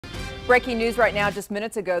Breaking news right now. Just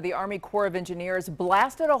minutes ago, the Army Corps of Engineers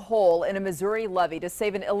blasted a hole in a Missouri levee to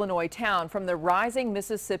save an Illinois town from the rising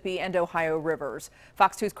Mississippi and Ohio rivers.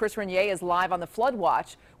 Fox 2's Chris Renier is live on the flood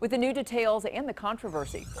watch with the new details and the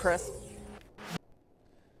controversy. Chris.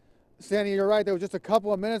 Sandy, you're right. There was just a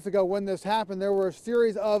couple of minutes ago when this happened. There were a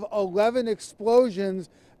series of 11 explosions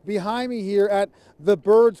behind me here at the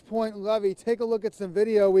Birds Point levee. Take a look at some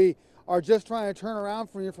video. We are just trying to turn around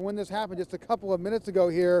from you from when this happened just a couple of minutes ago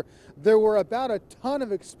here. There were about a ton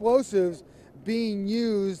of explosives being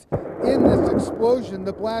used in this explosion.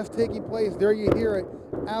 The blast taking place, there you hear it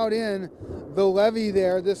out in the levee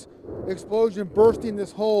there. This explosion bursting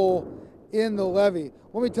this hole in the levee.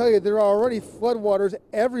 Let me tell you, there are already floodwaters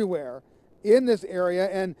everywhere in this area,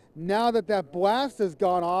 and now that that blast has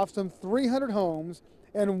gone off, some 300 homes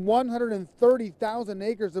and 130,000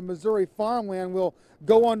 acres of Missouri farmland will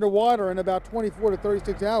go underwater in about 24 to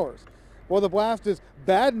 36 hours. Well, the blast is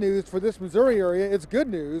bad news for this Missouri area. It's good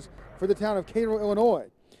news for the town of Cairo, Illinois.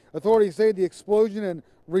 Authorities say the explosion and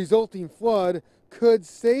resulting flood could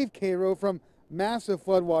save Cairo from massive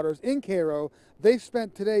floodwaters. In Cairo, they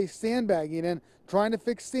spent today sandbagging and trying to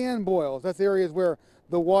fix sand boils. That's areas where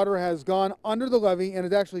the water has gone under the levee and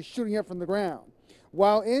is actually shooting up from the ground.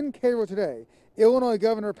 While in Cairo today, Illinois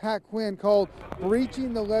Governor Pat Quinn called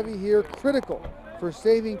breaching the levee here critical for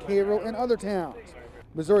saving Cairo and other towns.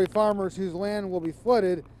 Missouri farmers whose land will be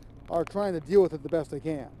flooded are trying to deal with it the best they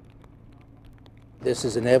can. This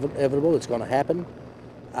is inevitable. It's going to happen.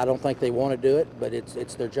 I don't think they want to do it, but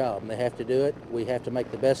it's their job, and they have to do it. We have to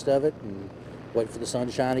make the best of it and wait for the sun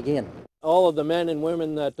to shine again. All of the men and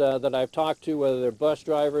women that I've talked to, whether they're bus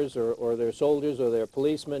drivers or they're soldiers or they're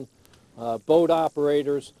policemen, boat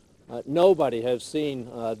operators, nobody has seen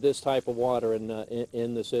this type of water in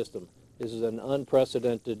the system. This is an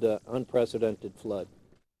unprecedented flood.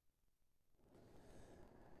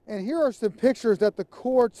 And here are some pictures that the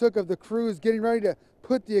Corps took of the crews getting ready to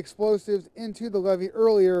put the explosives into the levee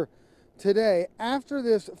earlier today. After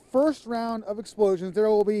this first round of explosions, there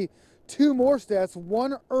will be two more sets,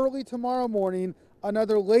 one early tomorrow morning,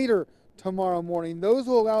 another later tomorrow morning. Those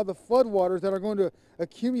will allow the floodwaters that are going to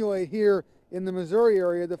accumulate here in the Missouri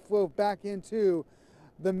area to flow back into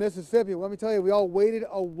the Mississippi. Let me tell you, we all waited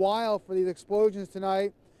a while for these explosions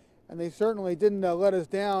tonight, and they certainly didn't let us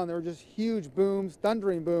down. There were just huge booms,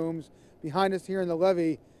 thundering booms behind us here in the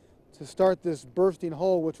levee to start this bursting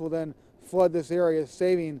hole, which will then flood this area,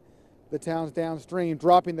 saving the towns downstream,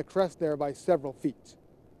 dropping the crest there by several feet.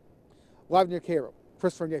 Live near Cairo,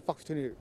 Chris Renier, Fox 2 News.